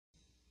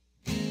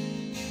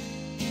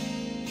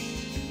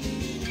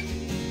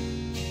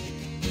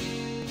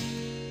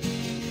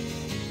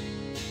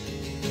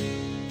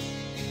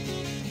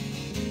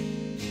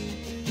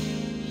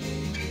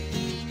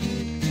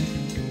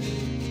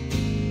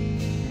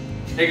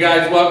Hey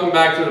guys, welcome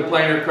back to the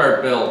planer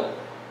cart build.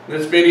 In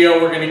this video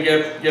we're going to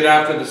get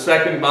after the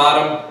second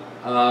bottom.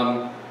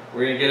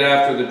 We're going to get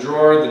after the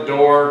drawer, the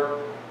door,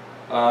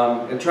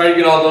 and try to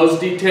get all those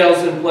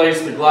details in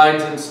place, the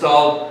glides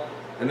installed.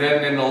 And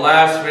then in the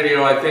last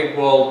video I think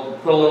we'll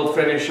put a little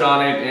finish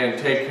on it and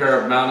take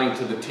care of mounting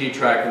to the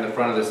T-track in the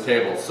front of this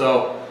table.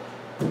 So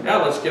yeah,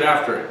 let's get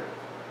after it.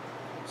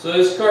 So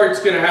this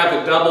cart's going to have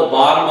a double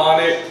bottom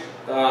on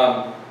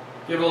it.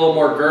 Give it a little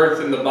more girth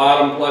in the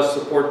bottom, plus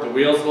support the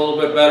wheels a little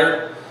bit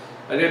better.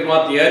 I didn't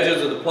want the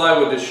edges of the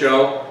plywood to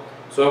show,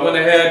 so I went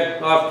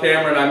ahead off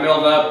camera and I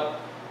milled up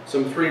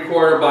some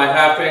 3/4 by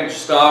 1/2 inch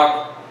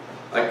stock.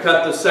 I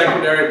cut the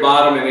secondary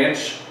bottom an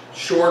inch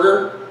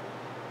shorter,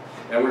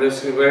 and we're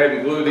just going to go ahead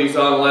and glue these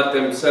on and let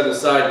them set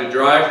aside to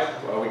dry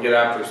while we get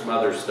after some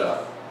other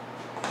stuff.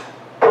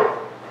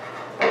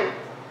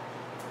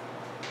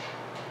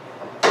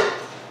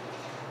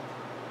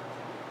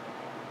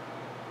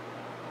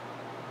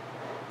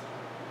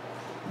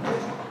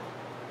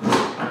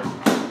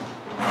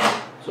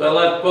 So I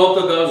left both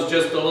of those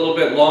just a little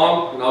bit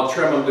long, and I'll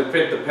trim them to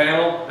fit the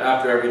panel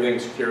after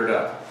everything's cured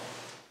up.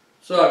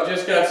 So I've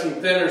just got some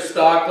thinner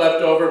stock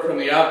left over from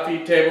the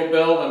outfeed table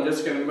build. I'm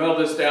just going to mill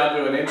this down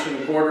to 1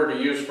 1/4 inches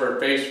to use for a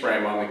face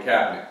frame on the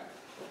cabinet.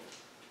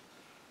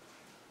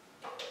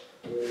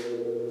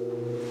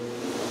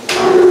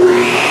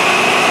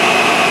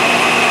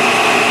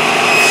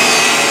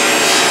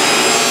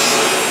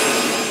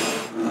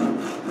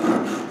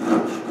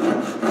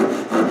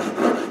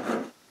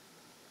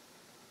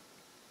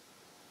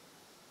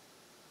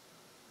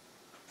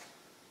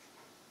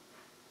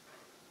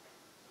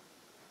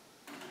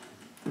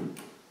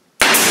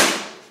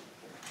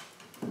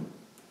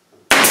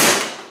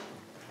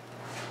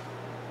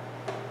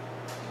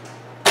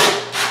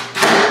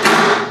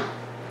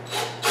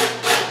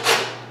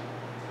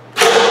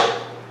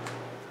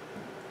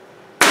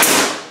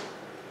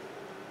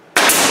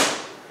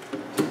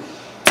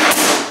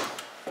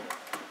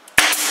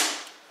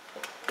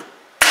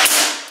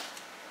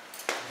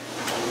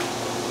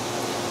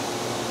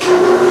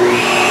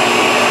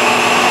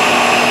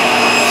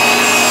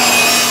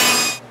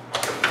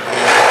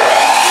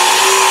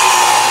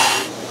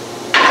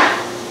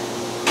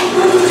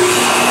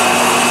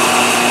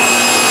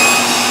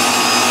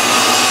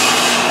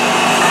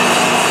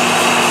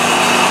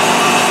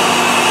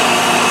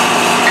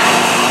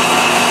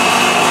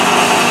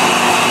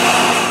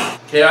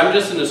 Okay, I'm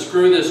just going to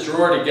screw this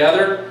drawer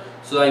together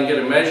so that I can get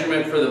a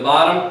measurement for the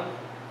bottom,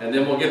 and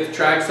then we'll get the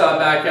track saw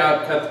back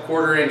out, cut the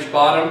 1/4 inch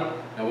bottom,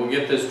 and we'll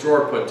get this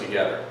drawer put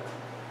together.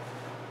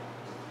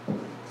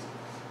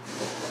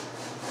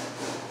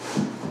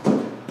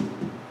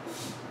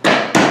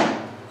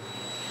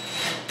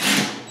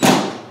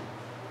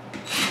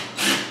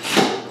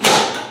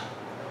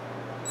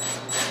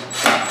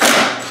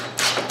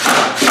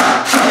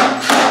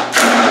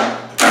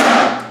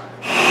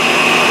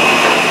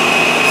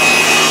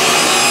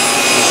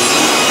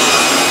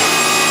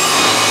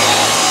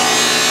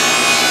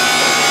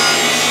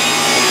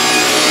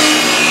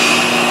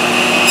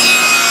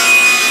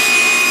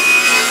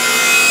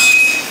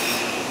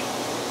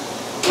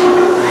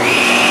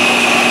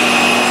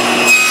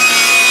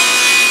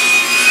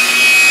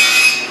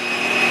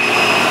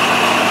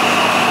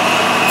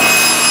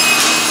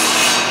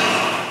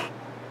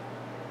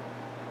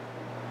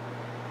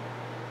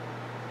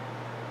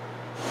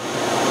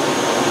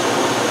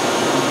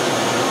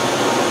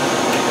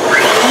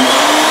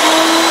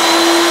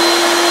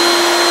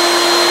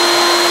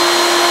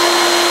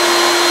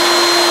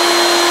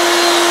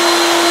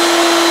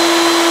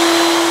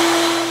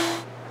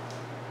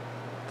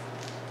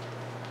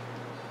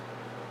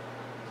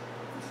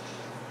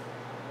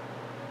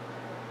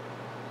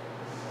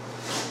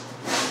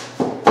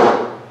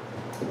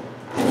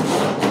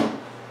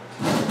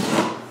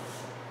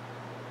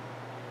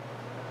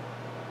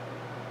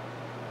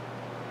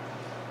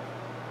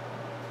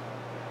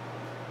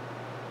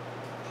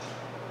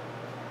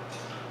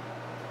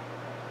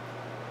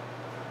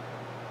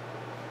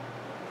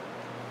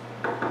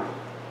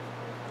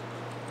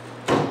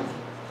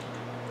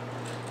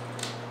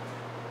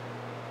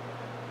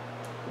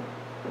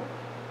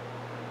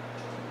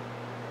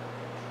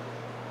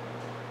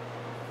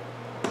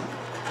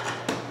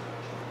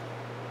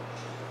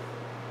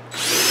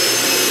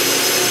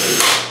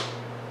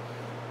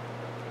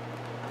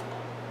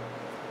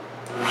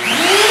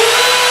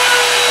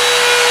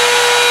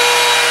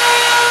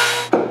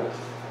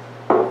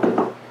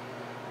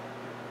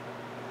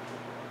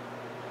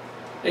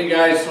 Hey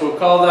guys, so we'll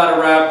call that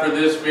a wrap for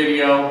this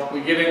video.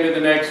 We get into the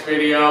next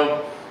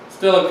video.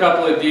 Still a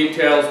couple of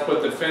details,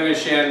 put the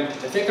finish in. I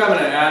think I'm going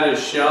to add a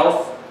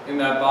shelf in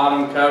that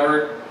bottom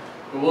cover,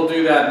 but we'll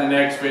do that in the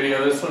next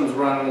video. This one's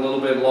running a little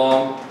bit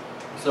long,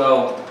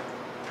 so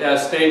yeah,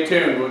 stay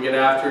tuned. We'll get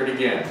after it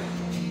again.